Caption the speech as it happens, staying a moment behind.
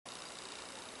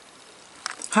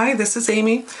Hi, this is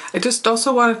Amy. I just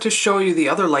also wanted to show you the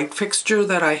other light fixture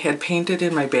that I had painted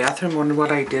in my bathroom and what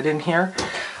I did in here.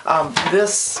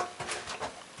 This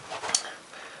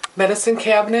medicine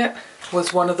cabinet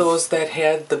was one of those that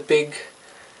had the big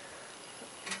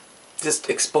just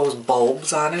exposed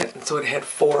bulbs on it, and so it had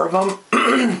 4 of them.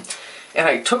 And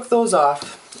I took those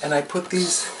off and I put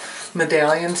these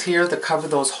medallions here that cover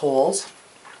those holes.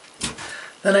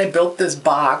 Then I built this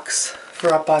box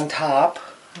for up on top.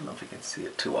 I don't know if you can see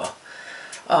it too well.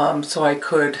 So I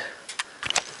could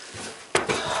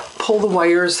pull the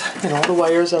wires, the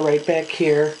wires are right back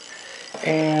here.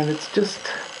 And it's just,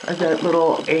 I've got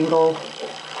little angle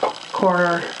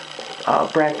corner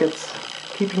brackets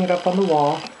keeping it up on the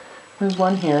wall. There's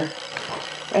one here.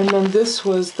 And then this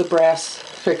was the brass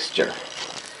fixture.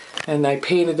 And I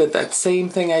painted it that same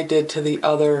thing I did to the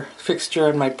other fixture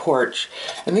on my porch.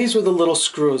 And these were the little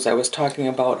screws I was talking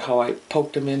about, how I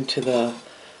poked them into the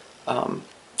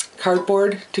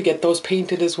cardboard to get those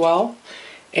painted as well.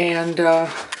 And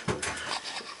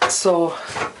so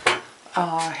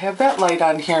I have that light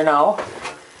on here now,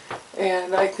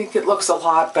 and I think it looks a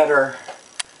lot better.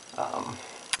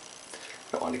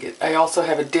 I also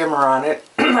have a dimmer on it.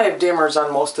 I have dimmers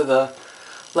on most of the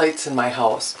lights in my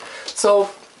house.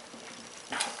 So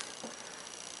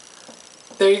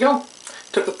there you go.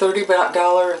 Took a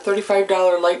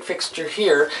 $35 light fixture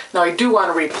here. Now I do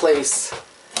want to replace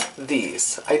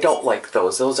these. I don't like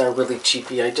those. Those are really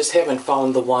cheapy. I just haven't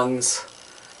found the ones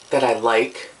that I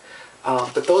like.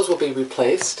 But those will be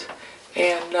replaced.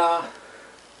 And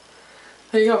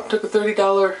there you go. Took a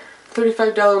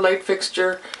 $35 light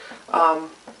fixture.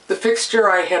 The fixture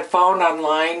I had found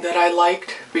online that I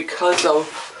liked because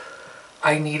of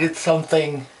I needed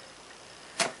something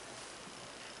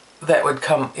that would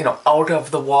come, out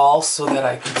of the wall so that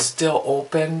I could still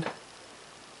open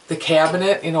the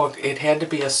cabinet. It had to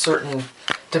be a certain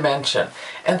dimension.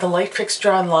 And the light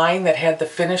fixture online that had the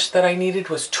finish that I needed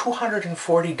was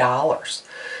 $240.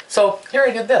 So here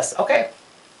I did this. Okay.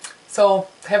 So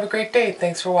have a great day.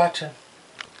 Thanks for watching.